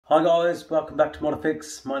Hi guys, welcome back to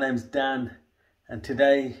Modifix. My name's Dan and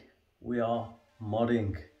today we are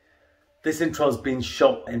modding. This intro's been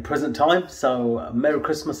shot in present time, so Merry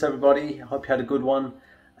Christmas everybody. Hope you had a good one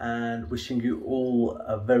and wishing you all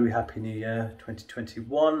a very happy new year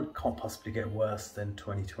 2021. Can't possibly get worse than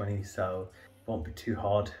 2020, so it won't be too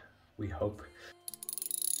hard, we hope.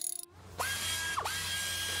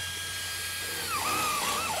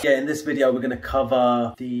 Yeah, in this video we're going to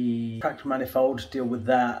cover the cracked manifold, deal with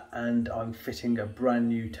that, and I'm fitting a brand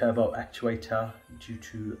new turbo actuator due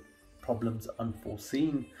to problems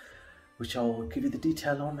unforeseen, which I'll give you the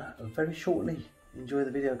detail on very shortly. Enjoy the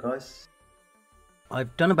video guys.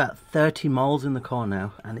 I've done about 30 miles in the car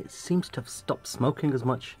now and it seems to have stopped smoking as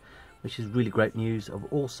much, which is really great news.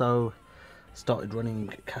 I've also started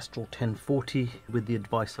running Castrol 1040 with the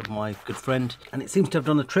advice of my good friend and it seems to have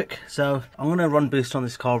done the trick, so I'm going to run boost on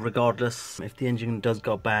this car regardless. If the engine does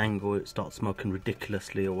go bang or it starts smoking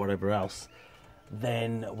ridiculously or whatever else,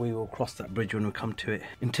 then we will cross that bridge when we come to it.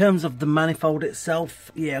 In terms of the manifold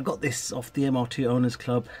itself, yeah, I got this off the MR2 Owners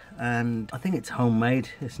Club and I think it's homemade.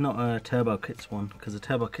 It's not a Turbo Kits one, because the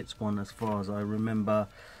Turbo Kits one, as far as I remember,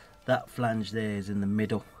 that flange there is in the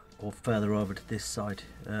middle or further over to this side,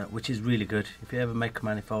 which is really good. If you ever make a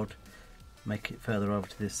manifold, make it further over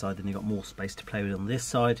to this side, then you've got more space to play with on this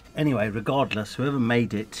side. Anyway, regardless, whoever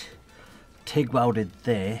made it, TIG welded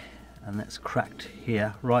there, and that's cracked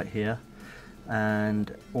here, right here,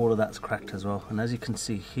 and all of that's cracked as well. And as you can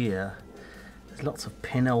see here, there's lots of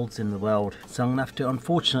pinholes in the weld. So I'm gonna have to,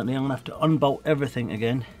 unfortunately, I'm gonna have to unbolt everything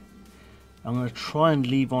again. I'm gonna try and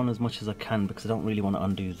leave on as much as I can because I don't really want to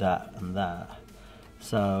undo that and that.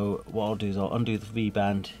 So what I'll do is I'll undo the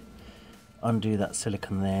V-band, undo that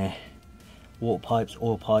silicone there, water pipes,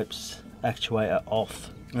 oil pipes, actuator off,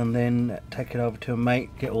 and then take it over to a mate,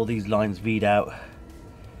 get all these lines V'd out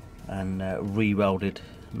and re-welded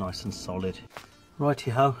nice and solid.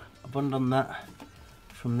 Righty-ho, I've undone that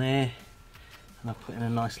from there and I've put in a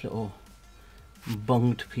nice little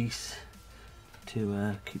bunged piece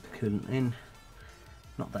to keep the coolant in.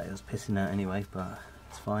 Not that it was pissing out anyway, but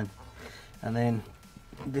it's fine. And then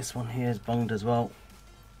this one here is bunged as well,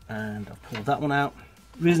 and I've pulled that one out.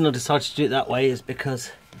 The reason I decided to do it that way is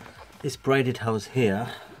because this braided hose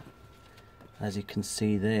here, as you can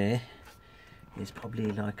see there, is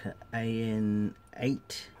probably like an AN8,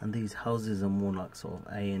 and these hoses are more like sort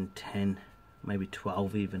of AN10, maybe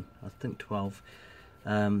 12 even, I think 12.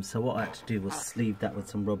 So what I had to do was sleeve that with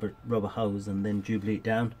some rubber hose and then jubilee it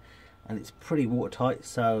down, and it's pretty watertight,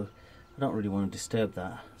 so I don't really want to disturb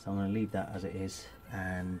that, so I'm going to leave that as it is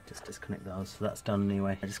and just disconnect those. So that's done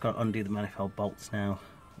anyway. I just got to undo the manifold bolts now.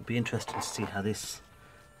 It'll be interesting to see how this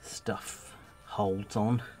stuff holds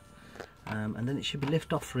on, and then it should be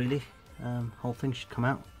lift off really. Whole thing should come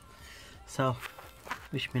out. So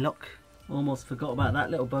wish me luck. Almost forgot about that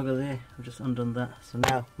little bugger there. I've just undone that. So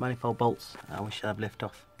now manifold bolts, we should have lift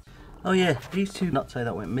off. Oh yeah, these two nuts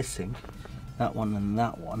that went missing, that one and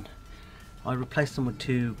that one, I replaced them with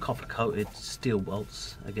two copper coated steel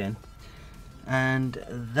bolts again, and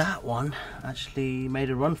that one actually made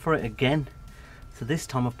a run for it again. So this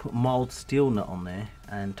time I've put mild steel nut on there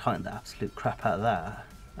and tightened the absolute crap out of that,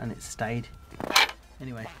 and it stayed.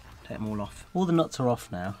 Anyway, take them all off. All the nuts are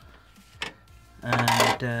off now,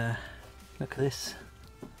 and look at this,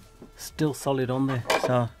 still solid on there.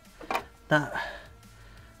 So that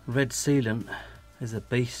red sealant is a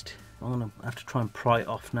beast. I'm going to have to try and pry it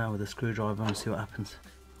off now with a screwdriver and see what happens.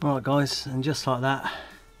 Alright guys, and just like that,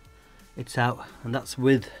 it's out, and that's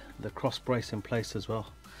with the cross brace in place as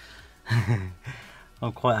well.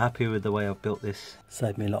 I'm quite happy with the way I've built this.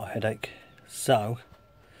 Saved me a lot of headache. So,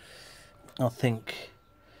 I think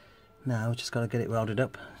now we just got to get it welded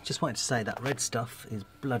up. Just wanted to say that red stuff is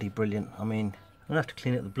bloody brilliant. I mean, I'm going to have to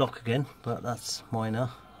clean up the block again, but that's minor.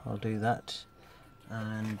 I'll do that.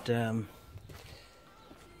 And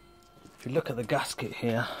if you look at the gasket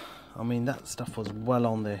here, I mean that stuff was well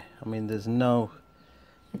on there. I mean there's no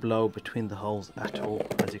blow between the holes at all,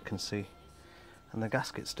 as you can see, and the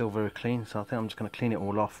gasket's still very clean. So I think I'm just going to clean it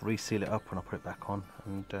all off, reseal it up when I put it back on,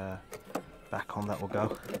 and back on that will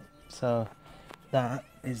go. So that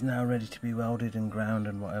is now ready to be welded and ground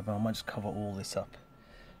and whatever. I might just cover all this up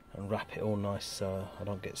and wrap it all nice so I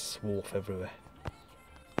don't get swarf everywhere.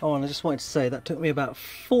 Oh, and I just wanted to say that took me about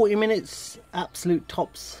 40 minutes, absolute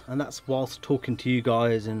tops, and that's whilst talking to you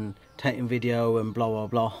guys and taking video and blah blah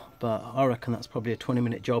blah, but I reckon that's probably a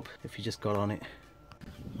 20-minute job if you just got on it.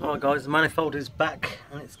 Alright guys, the manifold is back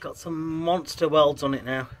and it's got some monster welds on it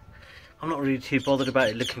now. I'm not really too bothered about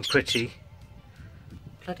it looking pretty.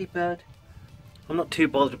 Bloody bird. I'm not too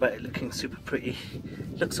bothered about it looking super pretty.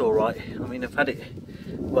 It looks alright. I mean, I've had it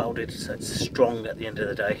welded so it's strong at the end of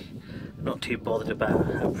the day. I'm not too bothered about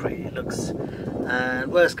how pretty it looks.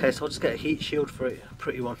 And worst case, I'll just get a heat shield for it, a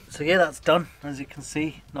pretty one. So yeah, that's done, as you can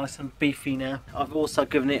see, nice and beefy now. I've also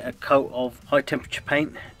given it a coat of high temperature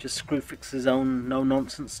paint, just screw fixer's own, no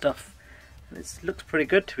nonsense stuff. And it looks pretty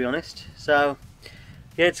good, to be honest. So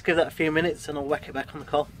yeah, just give that a few minutes and I'll whack it back on the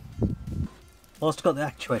car. Whilst I got the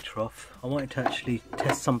actuator off, I wanted to actually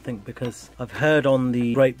test something, because I've heard on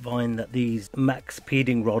the grapevine that these max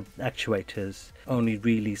speeding rod actuators only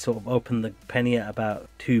really sort of open the penny at about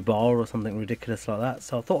 2 bar or something ridiculous like that.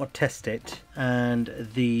 So I thought I'd test it, and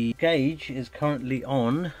the gauge is currently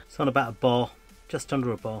on, it's on about a bar, just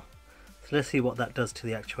under a bar. So let's see what that does to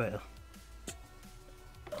the actuator.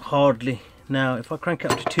 Hardly. Now if I crank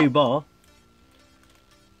it up to 2 bar,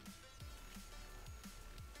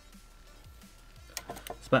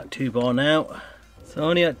 about 2 bar now. So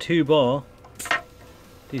only at 2 bar do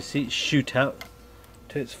you see it shoot out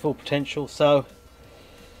to its full potential. So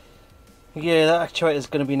yeah, that actuator is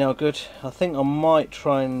going to be now good. I think I might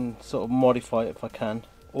try and sort of modify it if I can,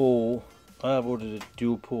 or I have ordered a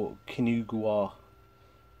dual port Kinugawa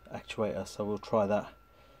actuator, so we'll try that.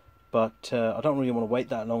 But I don't really want to wait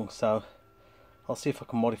that long, so I'll see if I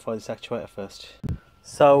can modify this actuator first.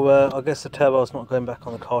 So I guess the turbo is not going back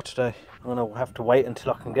on the car today. I'm going to have to wait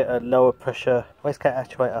until I can get a lower pressure wastegate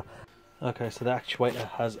actuator. Okay, so the actuator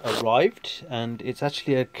has arrived, and it's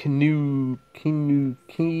actually a Kinugawa.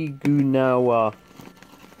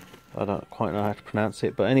 I don't quite know how to pronounce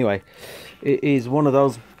it, but anyway, it is one of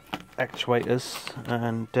those actuators,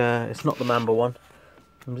 and it's not the Mamba one.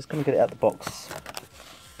 I'm just going to get it out of the box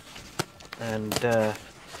and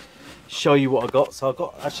show you what I got.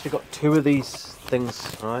 So I actually got 2 of these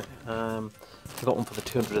things, right? I got one for the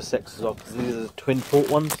 206 as well, because these are the twin port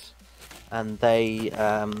ones, and they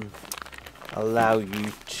allow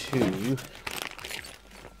you to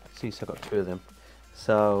see. So I got 2 of them,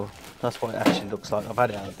 so that's what it actually looks like. I've had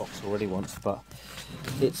it out of the box already once, but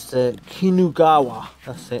it's the Kinugawa.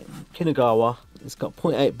 That's it, Kinugawa. It's got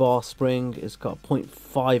 0.8 bar spring, it's got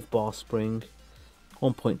 0.5 bar spring,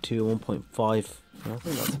 1.2, 1.5. I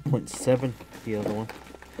think that's 0.7, the other one.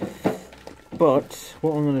 But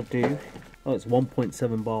what I'm going to do, oh, it's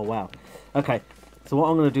 1.7 bar, wow. Okay, so what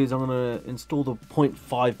I'm going to do is I'm going to install the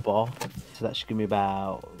 0.5 bar, so that should give me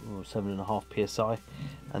about 7.5 psi,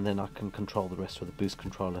 and then I can control the rest with the boost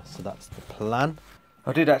controller. So that's the plan.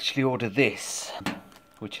 I did actually order this,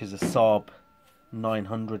 which is a Saab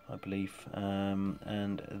 900, I believe,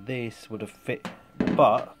 and this would have fit,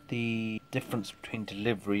 but the difference between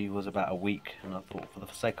delivery was about a week, and I thought for the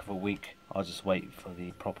sake of a week I'll just wait for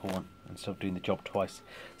the proper one instead of doing the job twice.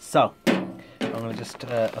 So I'm going to just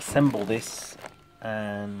assemble this,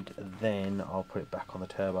 and then I'll put it back on the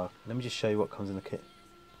turbo. Let me just show you what comes in the kit.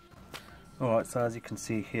 Alright, so as you can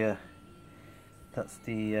see here, that's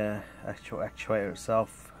the actual actuator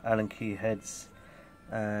itself, Allen key heads,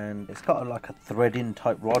 and it's got like a thread-in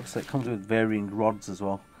type rod, so it comes with varying rods as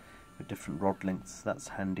well, with different rod lengths. That's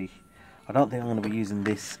handy. I don't think I'm going to be using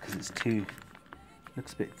this because it's too,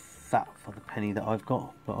 looks a bit fat for the penny that I've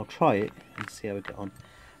got, but I'll try it and see how we get on.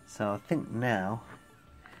 So I think now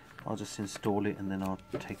I'll just install it, and then I'll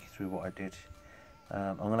take you through what I did.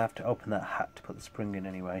 I'm going to have to open that hat to put the spring in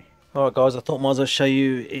anyway. Alright guys, I thought I might as well show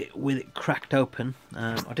you it with it cracked open.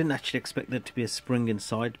 I didn't actually expect there to be a spring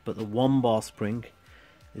inside, but the 1 bar spring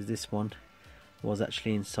is this one, was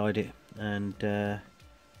actually inside it, and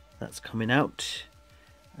that's coming out,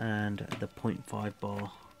 and the 0.5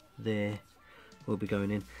 bar there will be going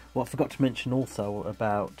in. What I forgot to mention also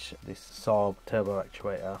about this Saab turbo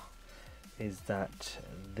actuator is that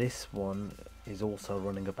this one is also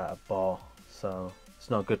running about a bar, so it's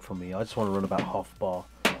not good for me. I just want to run about half bar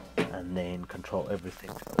and then control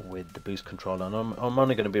everything with the boost controller, and I'm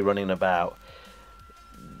only going to be running about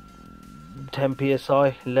 10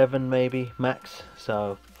 psi, 11 maybe max,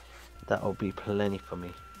 so that'll be plenty for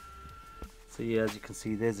me. So yeah, as you can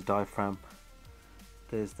see, there's a diaphragm,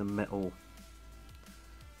 there's the metal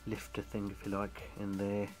lifter thing, if you like, in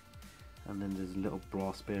there, and then there's a little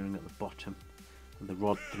brass bearing at the bottom, and the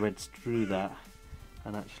rod threads through that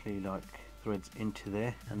and actually like threads into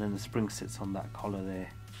there, and then the spring sits on that collar there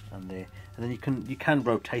and there, and then you can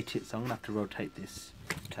rotate it. So I'm gonna have to rotate this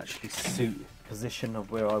to actually suit the position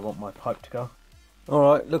of where I want my pipe to go.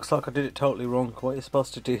 Alright, looks like I did it totally wrong. What you're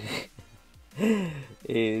supposed to do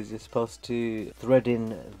is you're supposed to thread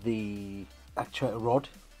in the actuator rod,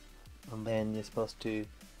 and then you're supposed to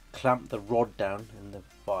clamp the rod down in the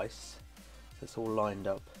vise so it's all lined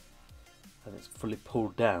up and it's fully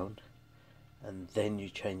pulled down, and then you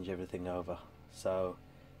change everything over. so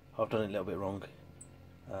I've done it a little bit wrong.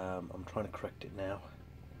 I'm trying to correct it now,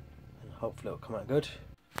 and hopefully it'll come out good.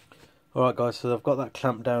 Alright guys, so I've got that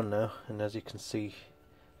clamped down now, and as you can see,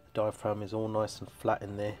 the diaphragm is all nice and flat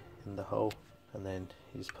in there, in the hole, and then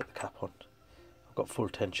you just put the cap on. I've got full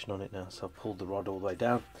tension on it now, so I've pulled the rod all the way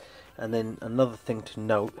down. And then another thing to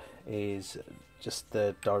note is just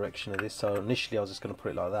the direction of this. So initially I was just going to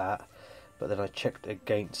put it like that, but then I checked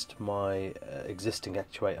against my existing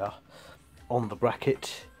actuator on the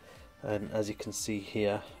bracket, and as you can see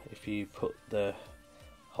here, if you put the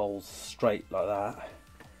holes straight like that,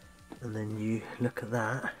 and then you look at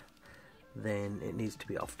that, then it needs to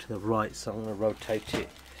be off to the right, so I'm going to rotate it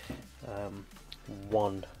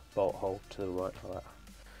one bolt hole to the right like that.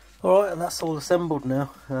 Alright, and that's all assembled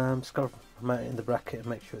now. Just got to mount it in the bracket and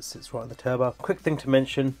make sure it sits right on the turbo. Quick thing to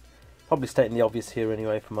mention, probably stating the obvious here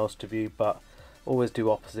anyway for most of you, but always do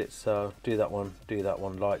opposites. So do that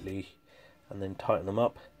one lightly, and then tighten them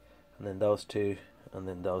up, and then those two, and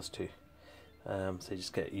then those two. So you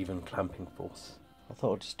just get even clamping force. I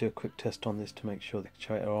thought I'd just do a quick test on this to make sure the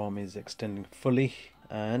actuator arm is extending fully,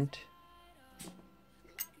 and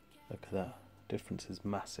look at that, difference is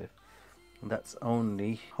massive. And that's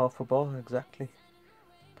only half a bar exactly.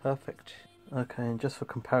 Perfect. Okay, and just for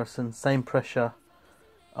comparison, same pressure,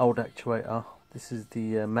 old actuator. This is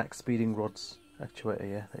the max speeding rods actuator,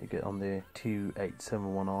 yeah, that you get on the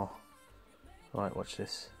 2871R. Right, watch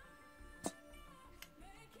this.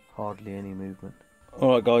 Hardly any movement.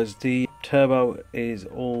 Alright guys, the turbo is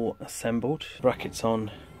all assembled. Brackets on,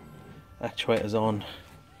 actuators on,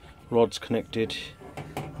 rods connected.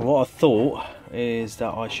 And what I thought is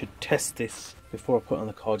that I should test this before I put it on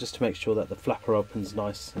the car, just to make sure that the flapper opens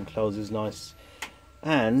nice and closes nice.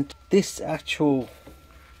 And this actual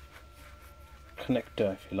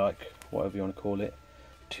connector, if you like, whatever you want to call it,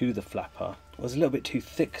 to the flapper was a little bit too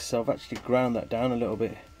thick, so I've actually ground that down a little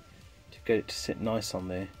bit to get it to sit nice on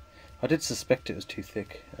there. I did suspect it was too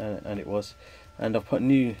thick, and it was, and I've put a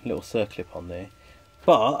new little circlip on there.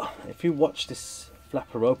 But if you watch this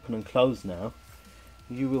flapper open and close now,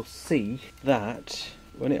 you will see that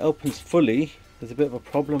when it opens fully, there's a bit of a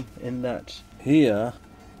problem in that here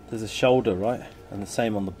there's a shoulder, right, and the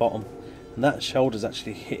same on the bottom, and that shoulder is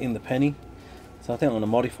actually hitting the penny. So I think I'm going to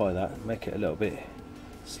modify that and make it a little bit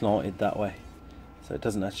slanted that way, so it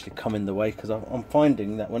doesn't actually come in the way, because I'm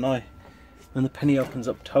finding that when the penny opens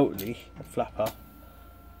up totally, the flapper,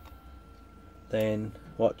 then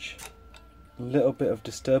watch, a little bit of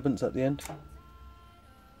disturbance at the end.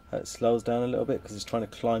 It slows down a little bit because it's trying to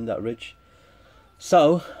climb that ridge.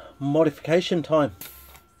 So, modification time.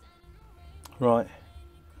 Right,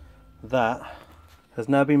 that has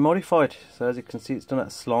now been modified. So as you can see, it's done at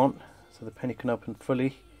a slant, so the penny can open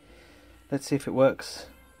fully. Let's see if it works,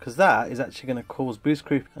 because that is actually going to cause boost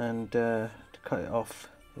creep, and to cut it off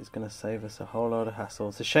is going to save us a whole load of hassle.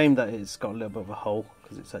 It's a shame that it's got a little bit of a hole,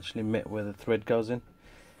 because it's actually met where the thread goes in,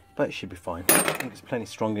 but it should be fine. I think it's plenty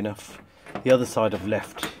strong enough. The other side I've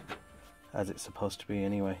left as it's supposed to be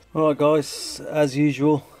anyway. Alright guys, as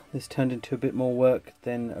usual, this turned into a bit more work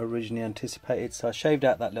than originally anticipated, so I shaved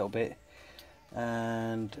out that little bit,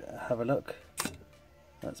 and have a look.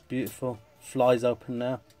 That's beautiful. Flies open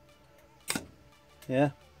now.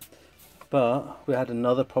 Yeah, but we had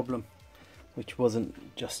another problem, which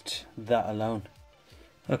wasn't just that alone.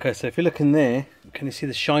 Okay, so if you look in there, can you see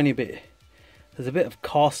the shiny bit? There's a bit of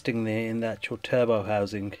casting there in the actual turbo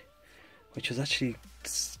housing, which was actually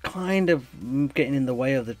kind of getting in the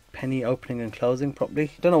way of the penny opening and closing properly.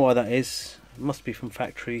 Don't know why that is. It must be from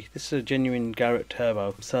factory. This is a genuine Garrett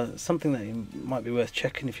turbo, so it's something that might be worth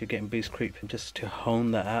checking if you're getting boost creep, just to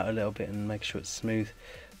hone that out a little bit and make sure it's smooth.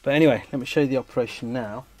 But anyway, let me show you the operation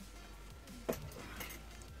now.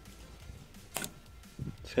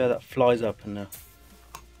 See how that flies open now.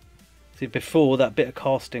 See, before that bit of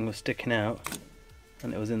casting was sticking out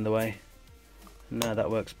and it was in the way, and now that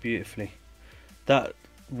works beautifully. That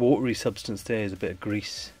watery substance there is a bit of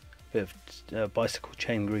grease, a bit of bicycle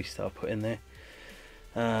chain grease that I put in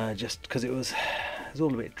there, just because it was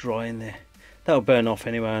all a bit dry in there. That'll burn off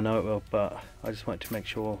anyway, I know it will, but I just wanted to make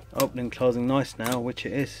sure opening and closing nice now, which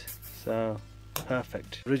it is, so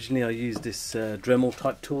perfect. Originally I used this Dremel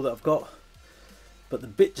type tool that I've got, but the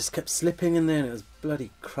bit just kept slipping in there and it was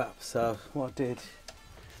bloody crap. So what I did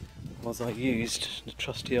was I used the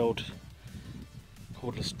trusty old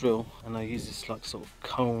cordless drill, and I used this like sort of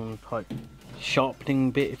cone type sharpening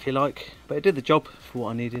bit, if you like, but it did the job for what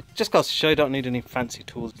I needed. Just goes to show you don't need any fancy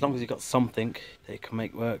tools. As long as you've got something that you can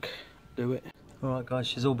make work, do it. Alright guys,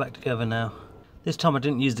 she's all back together now. This time I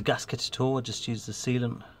didn't use the gasket at all, I just used the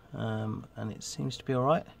sealant, and it seems to be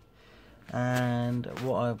alright. And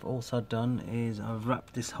what I've also done is I've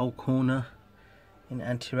wrapped this whole corner in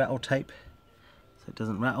anti-rattle tape so it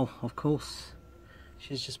doesn't rattle, of course.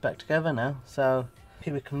 She's just back together now, so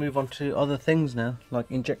here we can move on to other things now, like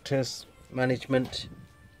injectors, management.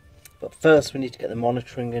 But first we need to get the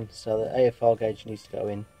monitoring in, so the AFR gauge needs to go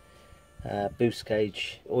in, boost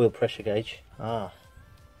gauge, oil pressure gauge. I've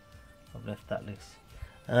left that loose.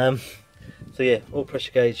 So yeah, oil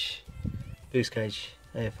pressure gauge, boost gauge,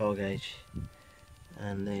 AFR gauge,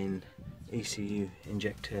 and then ECU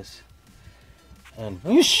injectors, and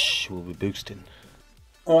whoosh, we'll be boosting.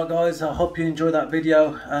 Alright guys, I hope you enjoyed that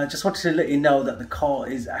video. Just wanted to let you know that the car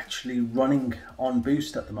is actually running on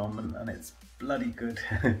boost at the moment, and it's bloody good.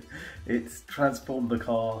 It's transformed the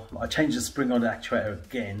car. I changed the spring on the actuator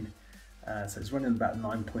again, so it's running about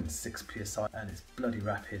 9.6 psi and it's bloody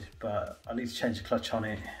rapid, but I need to change the clutch on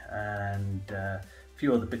it and a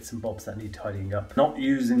few other bits and bobs that need tidying up. Not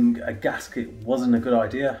using a gasket wasn't a good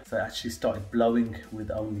idea, so I actually started blowing with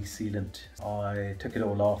only sealant. I took it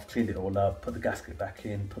all off, cleaned it all up, put the gasket back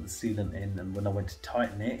in, put the sealant in, and when I went to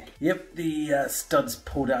tighten it, yep, the studs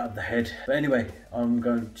pulled out of the head. But anyway, I'm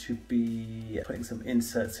going to be putting some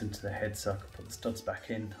inserts into the head so I can put the studs back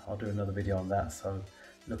in. I'll do another video on that, so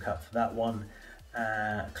look out for that one.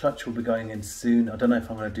 Clutch will be going in soon. I don't know if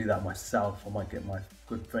I'm going to do that myself. I might get my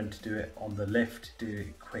good friend to do it on the lift, do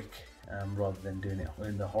it quick rather than doing it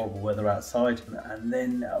in the horrible weather outside. And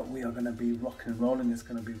then we are going to be rocking and rolling. It's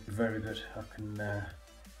going to be very good. I can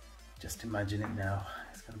just imagine it now.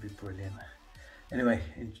 It's going to be brilliant. Anyway,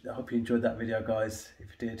 I hope you enjoyed that video, guys. If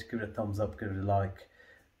you did, give it a thumbs up, give it a like,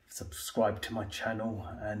 subscribe to my channel,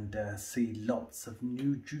 and see lots of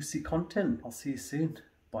new juicy content. I'll see you soon.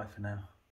 Bye for now.